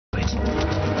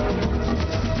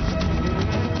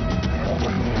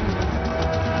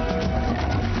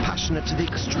Passionate to the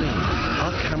extreme,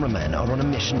 our cameramen are on a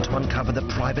mission to uncover the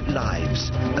private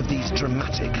lives of these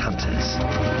dramatic hunters.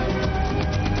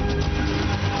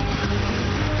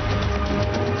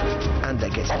 And they're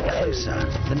getting closer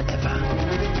than ever.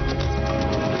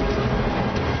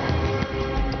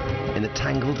 In the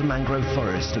tangled mangrove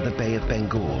forest of the Bay of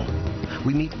Bengal,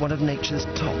 we meet one of nature's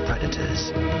top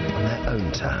predators on their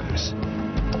own terms.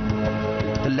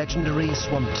 The legendary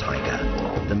swamp tiger,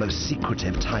 the most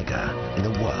secretive tiger in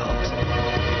the world.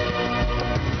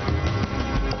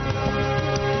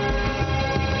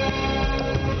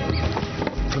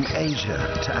 From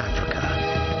Asia to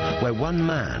Africa, where one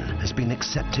man has been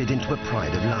accepted into a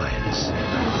pride of lions.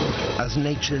 As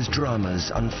nature's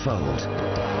dramas unfold,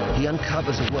 he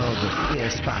uncovers a world of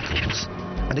fierce battles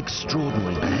and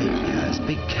extraordinary behavior as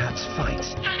big cats fight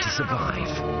to survive.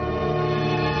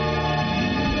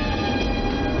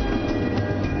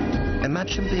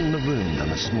 Imagine being marooned on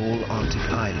a small Arctic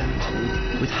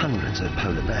island with hundreds of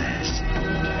polar bears.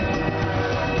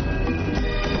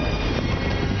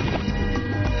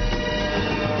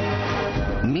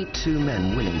 Meet two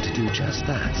men willing to do just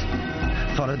that.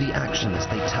 Follow the action as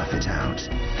they tough it out,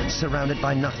 surrounded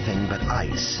by nothing but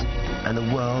ice and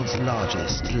the world's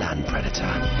largest land predator.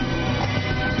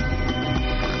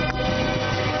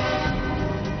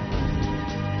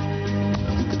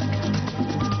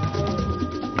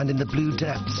 And in the blue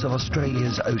depths of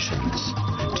Australia's oceans,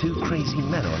 two crazy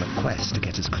men are on a quest to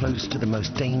get as close to the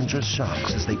most dangerous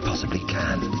sharks as they possibly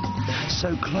can.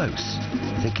 So close,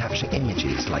 they capture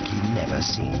images like you've never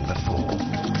seen before.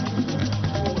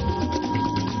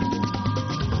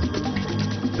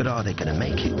 But are they going to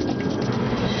make it?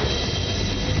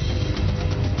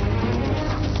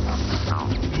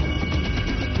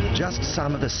 Just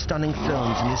some of the stunning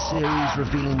films in this series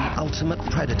revealing the ultimate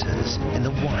predators in the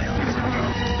wild.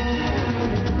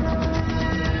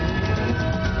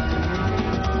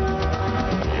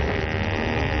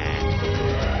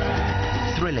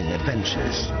 Thrilling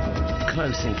adventures,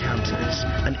 close encounters,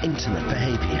 and intimate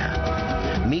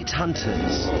behavior. Meet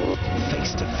hunters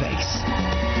face to face.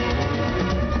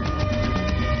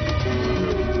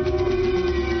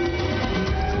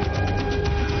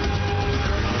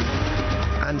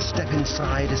 And step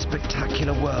inside a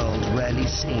spectacular world rarely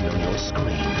seen on your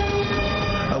screen.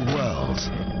 A world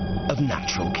of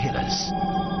natural killers.